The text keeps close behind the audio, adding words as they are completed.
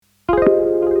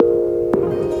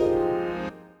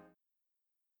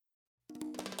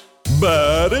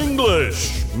Bad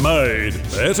English made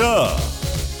better.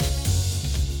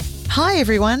 Hi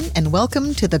everyone and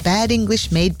welcome to the Bad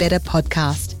English Made Better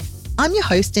podcast. I'm your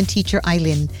host and teacher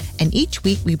Eileen, and each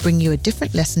week we bring you a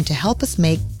different lesson to help us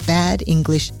make bad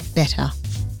English better.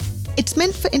 It's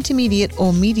meant for intermediate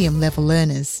or medium level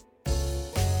learners.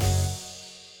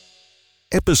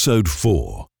 Episode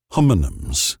 4,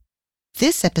 Homonyms.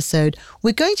 This episode,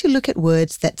 we're going to look at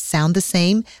words that sound the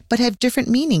same but have different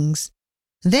meanings.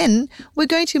 Then, we're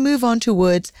going to move on to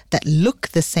words that look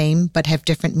the same but have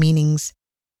different meanings.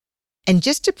 And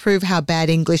just to prove how bad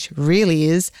English really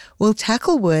is, we'll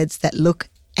tackle words that look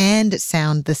and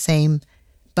sound the same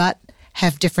but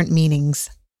have different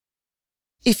meanings.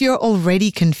 If you're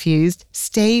already confused,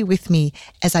 stay with me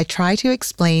as I try to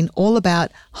explain all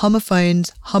about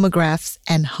homophones, homographs,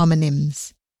 and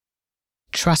homonyms.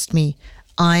 Trust me,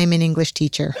 I'm an English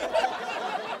teacher.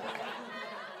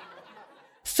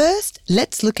 First,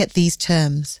 let's look at these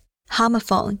terms.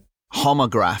 Homophone,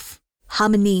 homograph,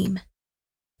 homonym.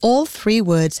 All three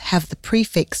words have the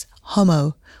prefix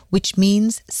homo, which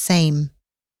means same.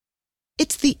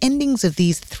 It's the endings of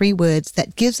these three words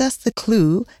that gives us the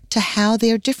clue to how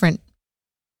they're different.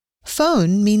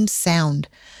 Phone means sound,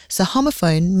 so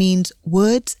homophone means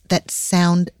words that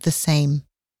sound the same.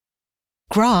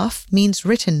 Graph means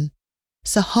written,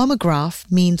 so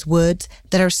homograph means words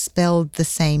that are spelled the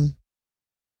same.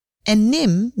 And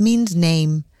nym means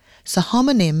name, so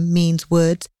homonym means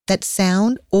words that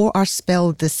sound or are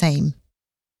spelled the same.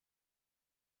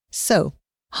 So,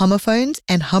 homophones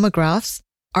and homographs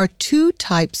are two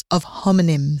types of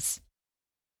homonyms.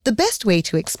 The best way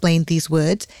to explain these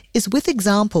words is with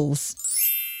examples.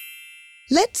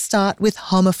 Let's start with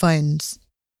homophones.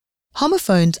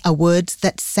 Homophones are words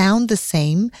that sound the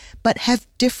same but have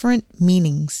different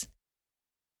meanings.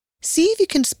 See if you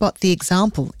can spot the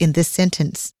example in this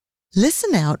sentence.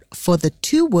 Listen out for the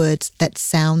two words that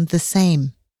sound the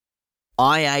same.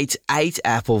 I ate 8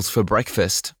 apples for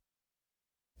breakfast.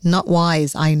 Not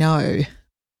wise, I know.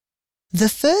 The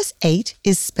first 8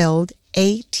 is spelled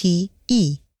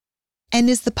A-T-E and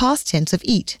is the past tense of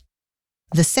eat.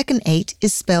 The second 8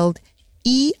 is spelled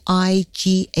E-I-G-H-T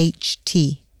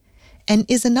and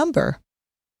is a number.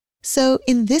 So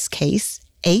in this case,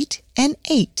 8 and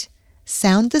 8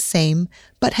 sound the same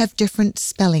but have different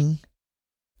spelling.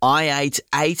 I ate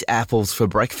 8 apples for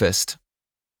breakfast.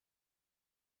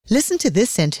 Listen to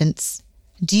this sentence.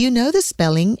 Do you know the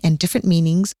spelling and different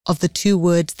meanings of the two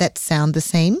words that sound the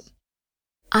same?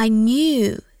 I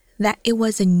knew that it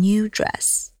was a new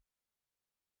dress.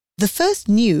 The first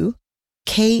new,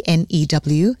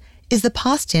 K-N-E-W, is the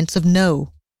past tense of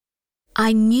know.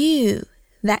 I knew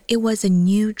that it was a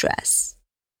new dress.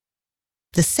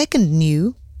 The second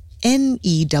new,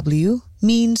 N-E-W,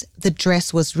 means the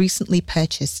dress was recently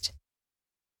purchased.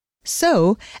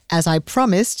 So, as I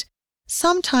promised,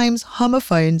 sometimes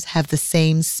homophones have the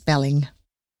same spelling.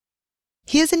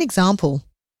 Here's an example.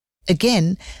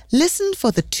 Again, listen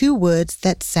for the two words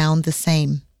that sound the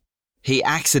same. He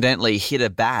accidentally hit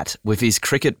a bat with his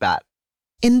cricket bat.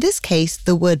 In this case,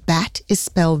 the word bat is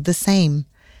spelled the same,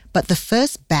 but the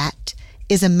first bat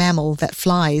is a mammal that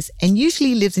flies and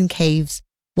usually lives in caves,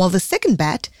 while the second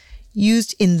bat,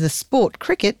 used in the sport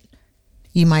cricket,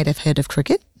 you might have heard of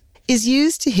cricket, is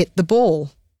used to hit the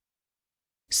ball.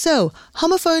 So,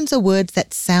 homophones are words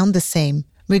that sound the same,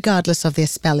 regardless of their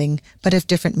spelling, but have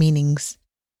different meanings.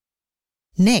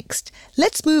 Next,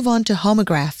 let's move on to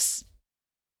homographs.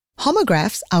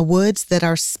 Homographs are words that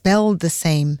are spelled the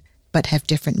same, but have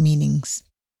different meanings.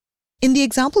 In the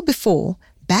example before,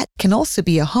 bat can also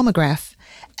be a homograph,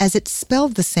 as it's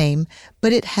spelled the same,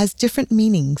 but it has different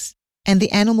meanings, and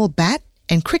the animal bat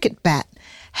and cricket bat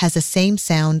has the same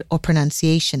sound or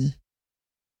pronunciation.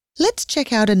 Let's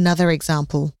check out another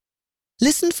example.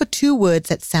 Listen for two words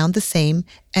that sound the same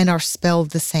and are spelled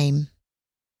the same.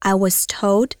 I was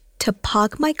told to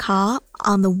park my car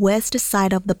on the west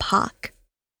side of the park.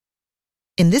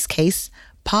 In this case,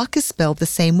 park is spelled the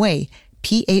same way,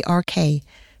 P-A-R-K,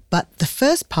 but the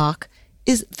first park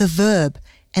is the verb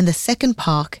and the second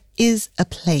park is a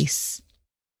place.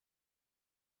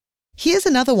 Here's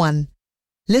another one.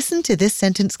 Listen to this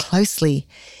sentence closely.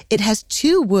 It has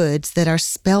two words that are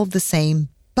spelled the same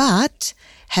but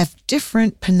have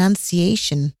different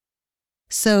pronunciation.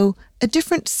 So, a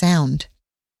different sound.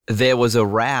 There was a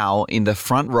row in the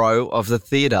front row of the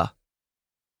theatre.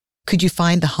 Could you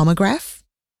find the homograph?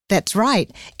 That's right.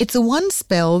 It's the one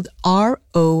spelled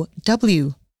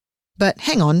R-O-W. But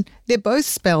hang on, they're both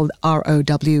spelled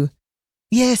R-O-W.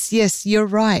 Yes, you're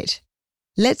right.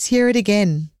 Let's hear it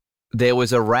again. There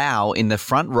was a row in the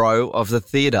front row of the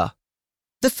theatre.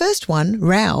 The first one,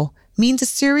 row, means a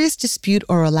serious dispute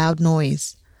or a loud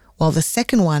noise, while the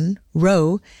second one,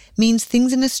 row, means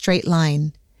things in a straight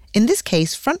line. In this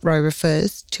case, front row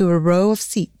refers to a row of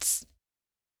seats.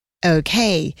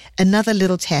 Okay, another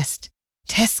little test.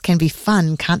 Tests can be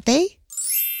fun, can't they?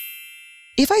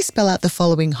 If I spell out the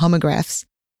following homographs,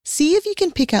 see if you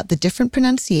can pick out the different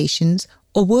pronunciations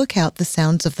or work out the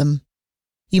sounds of them.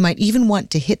 You might even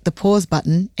want to hit the pause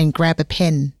button and grab a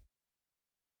pen.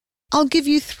 I'll give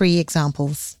you 3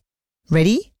 examples.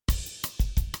 Ready?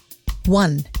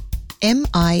 1.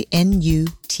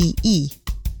 M-I-N-U-T-E.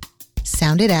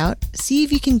 Sound it out, see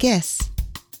if you can guess.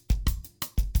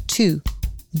 2.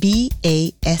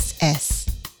 B-A-S-S.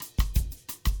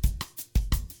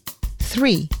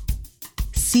 3.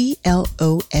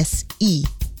 C-L-O-S-E.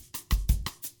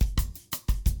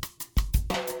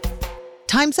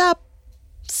 Time's up!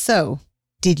 So,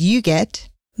 did you get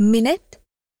Minute,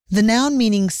 the noun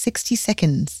meaning 60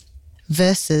 seconds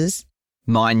versus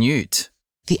Minute.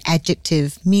 the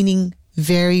adjective meaning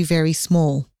very, very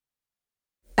small?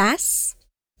 bass,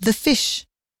 The fish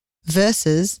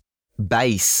versus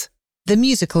Bass. the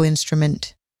musical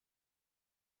instrument.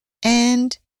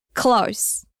 And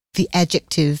close, the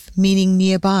adjective meaning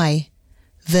nearby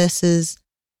versus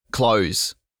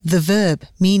Close. the verb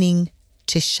meaning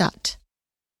to shut.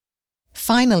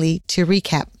 Finally, to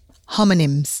recap,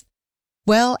 homonyms.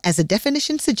 Well, as the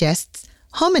definition suggests,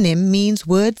 homonym means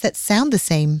words that sound the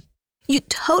same You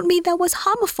told me that was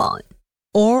homophone.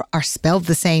 or are spelled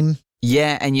the same.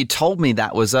 Yeah, and you told me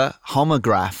that was a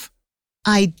homograph.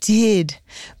 I did,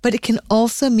 but it can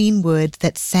also mean words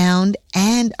that sound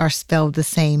and are spelled the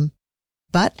same,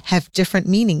 but have different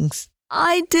meanings.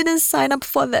 I didn't sign up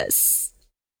for this.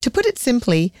 To put it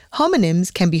simply,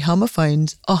 homonyms can be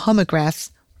homophones or homographs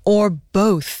or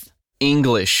both.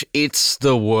 English, it's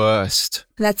the worst.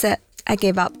 That's it. I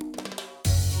gave up.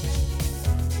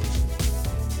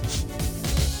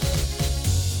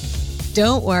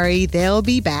 Don't worry, they'll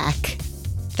be back.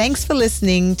 Thanks for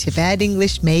listening to Bad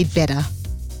English Made Better.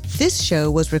 This show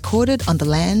was recorded on the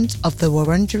lands of the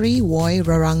Wurundjeri Woi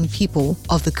Wurrung people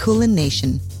of the Kulin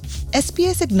Nation.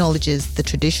 SBS acknowledges the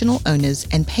traditional owners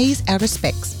and pays our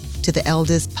respects to the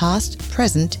elders past,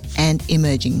 present, and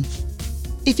emerging.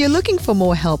 If you're looking for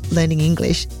more help learning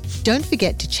English, don't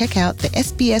forget to check out the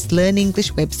SBS Learn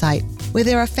English website, where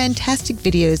there are fantastic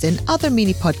videos and other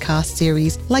mini podcast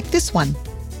series like this one.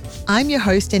 I'm your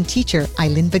host and teacher,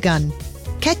 Eileen Begun.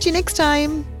 Catch you next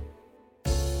time.